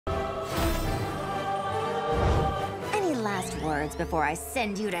last words before I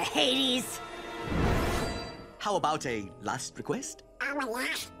send you to Hades? How about a last request? Our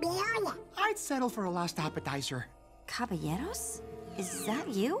last meal? I'd settle for a last appetizer. Caballeros? Is that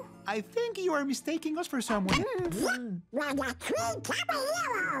you? I think you are mistaking us for someone. We're the three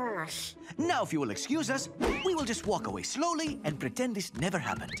Caballeros. Now, if you will excuse us, we will just walk away slowly and pretend this never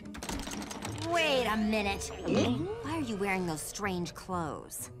happened. Wait a minute. Why are you wearing those strange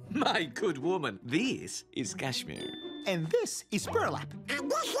clothes? My good woman, this is cashmere. And this is burlap. And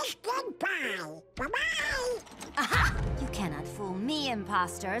this is goodbye. Bye-bye. Aha! You cannot fool me,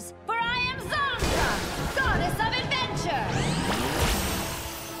 imposters, for I am Zombra, goddess of adventure!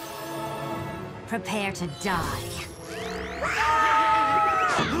 Prepare to die.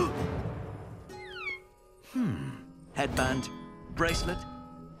 Headband, bracelet,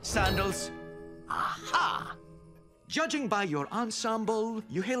 sandals. Aha! Judging by your ensemble,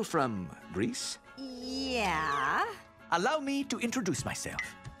 you hail from Greece? Yeah? Allow me to introduce myself.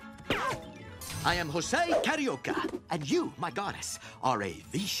 I am José Carioca, and you, my goddess, are a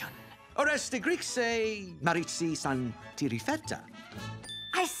vision. Or as the Greeks say, Maritzi San Tirifetta.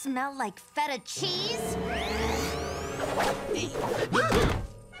 I smell like feta cheese?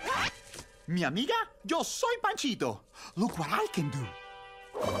 Mi amiga, yo soy Panchito. Look what I can do.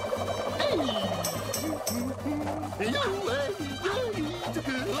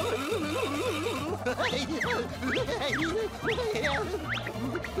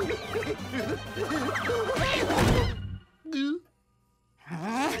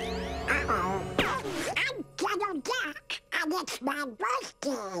 I'm Kettle Jack, and it's my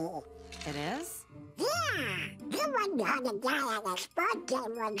birthday. It is? Yeah, you wouldn't want to die on his birthday,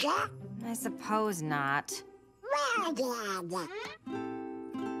 would you? I suppose not. Well then.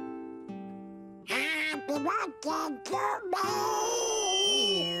 Happy birthday to me!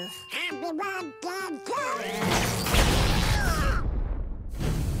 Happy birthday to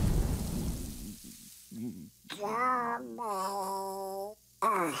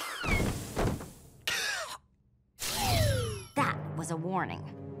That was a warning.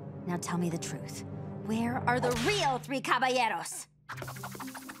 Now tell me the truth. Where are the real three Caballeros?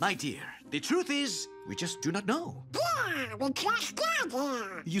 My dear, the truth is, we just do not know. Yeah, we just got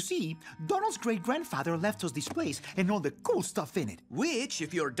here. You see, Donald's great-grandfather left us this place and all the cool stuff in it. Which,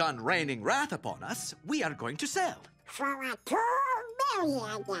 if you're done raining wrath upon us, we are going to sell. For a 2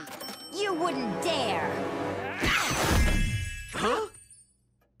 million. You wouldn't dare! Huh?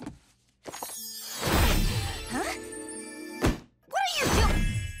 Huh? What are you doing?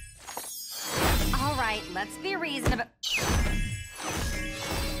 All right, let's be reasonable.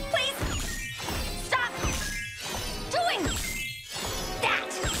 Please! Stop doing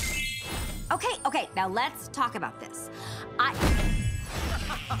that! Okay, now let's talk about this.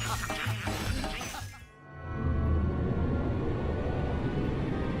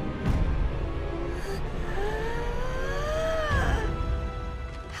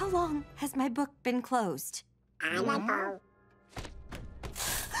 How long has my book been closed? I don't know.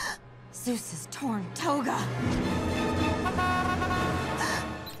 Zeus's torn toga.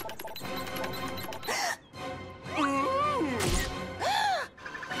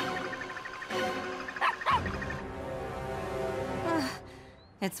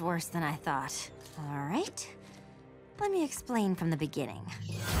 It's worse than I thought. All right. Let me explain from the beginning.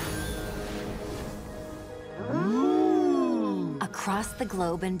 Across the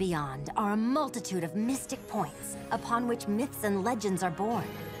globe and beyond are a multitude of mystic points upon which myths and legends are born.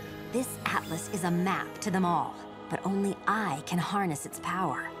 This atlas is a map to them all, but only I can harness its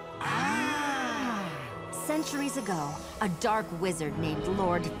power. Centuries ago, a dark wizard named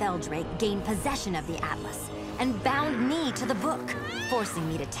Lord Feldrake gained possession of the atlas and bound me to the book, forcing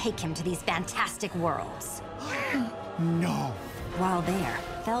me to take him to these fantastic worlds. No. While there,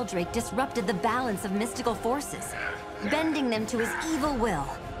 Feldrake disrupted the balance of mystical forces, bending them to his evil will,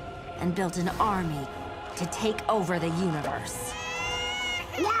 and built an army to take over the universe.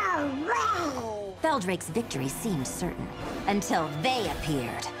 No way! Feldrake's victory seemed certain, until they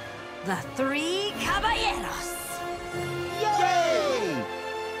appeared. The three Caballeros! Yay!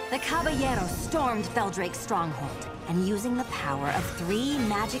 The Caballeros stormed Feldrake's stronghold, and using the power of 3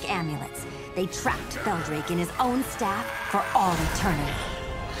 magic amulets, they trapped Feldrake in his own staff for all eternity.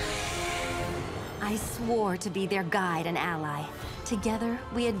 I swore to be their guide and ally. Together,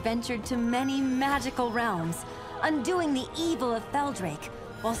 we adventured to many magical realms, undoing the evil of Feldrake,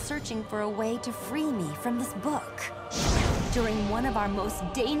 while searching for a way to free me from this book. During one of our most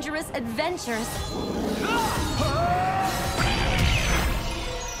dangerous adventures,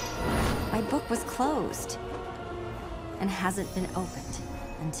 my book was closed and hasn't been opened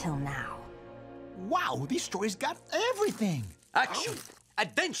until now. Wow, this story's got everything. Action,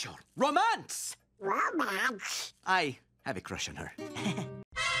 adventure, romance. Romance. I have a crush on her.